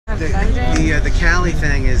the Cali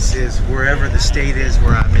thing is wherever the state is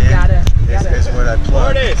where I'm in. Is what I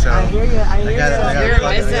plug. So I hear you. You're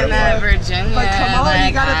missing that Virginia. But come on, like,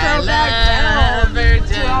 you gotta throw back down Virginia.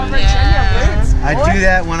 to our Virginia roots. I do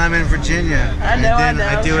that when I'm in Virginia. I know.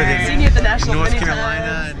 I do it Seen you at the National North many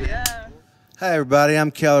Carolina. times. Yeah. Hi everybody,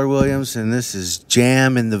 I'm Keller Williams and this is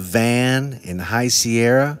Jam in the Van in High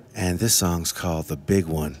Sierra, and this song's called The Big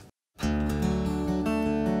One.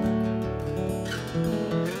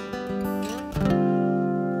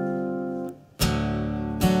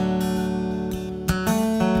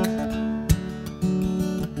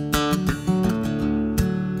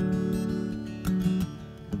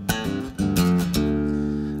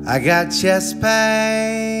 I got chest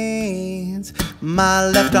pains, my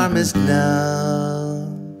left arm is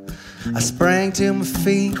numb. I sprang to my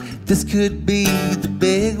feet, this could be the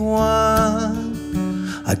big one.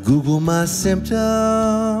 I Google my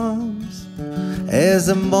symptoms as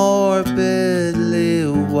I morbidly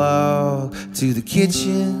walk to the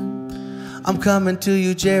kitchen. I'm coming to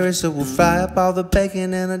you, Jerry, so we'll fry up all the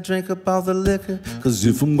bacon and I drink up all the liquor. Cause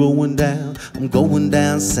if I'm going down, I'm going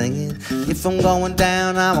down singing. If I'm going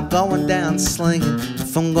down, I'm going down slinging.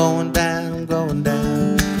 If I'm going down, I'm going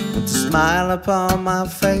down with a smile upon my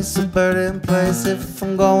face, a bird in place. If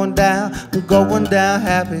I'm going down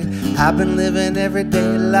happy. I've been living every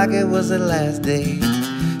day like it was the last day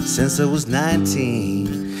since I was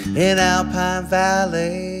 19 in Alpine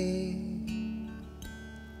Valley.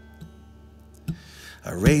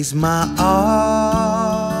 I raise my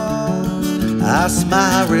arms, I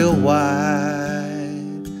smile real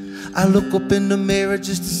wide. I look up in the mirror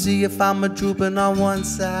just to see if I'm a drooping on one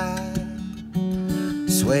side.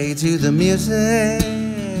 Sway to the music,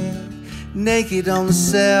 naked on the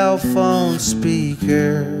cell phone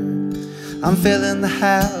speaker. I'm filling the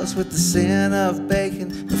house with the scent of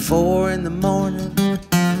bacon at 4 in the morning.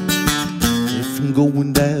 If I'm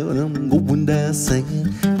going down singing.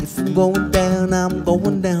 If I'm going down, I'm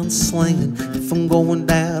going down slinging. If I'm going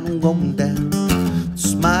down, I'm going down.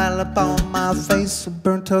 Smile upon my face, a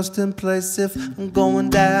burnt toast in place. If I'm going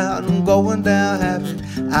down happy.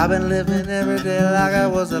 I've been living every day like I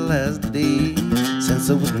was the last day since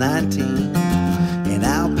I was 19 in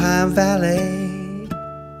Alpine Valley.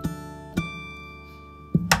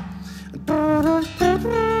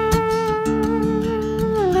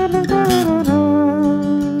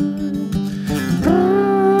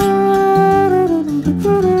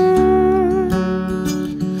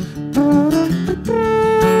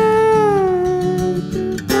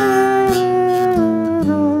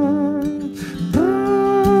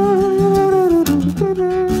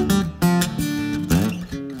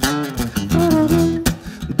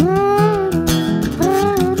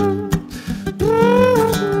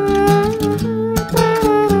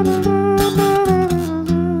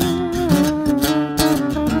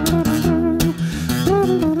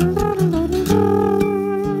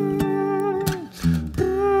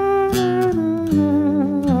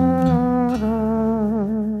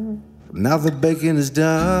 Now the bacon is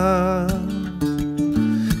done,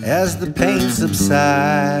 as the pain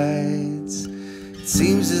subsides. It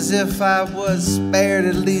seems as if I was spared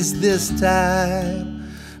at least this time.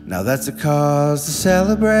 Now that's a cause to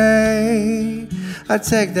celebrate. I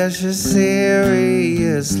take that shit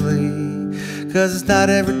seriously, cause it's not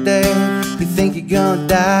every day you think you're gonna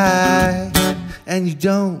die, and you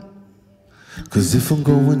don't. Cause if I'm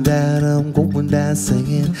going down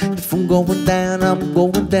singing. If I'm going down, I'm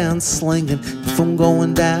going down slinging. If I'm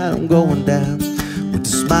going down with a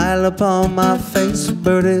smile upon my face, a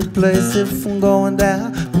birdie place. If I'm going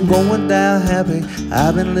down happy.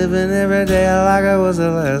 I've been living every day like I was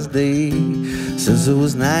the last day since I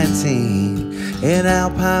was 19 in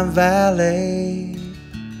Alpine Valley.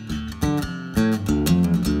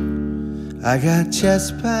 I got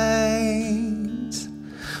chest pains,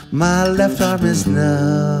 my left arm is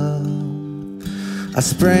numb. I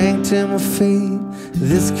sprang to my feet,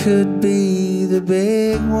 this could be the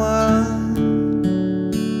big one.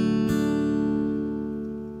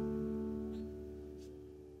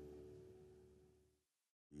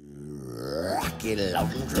 Rock it out.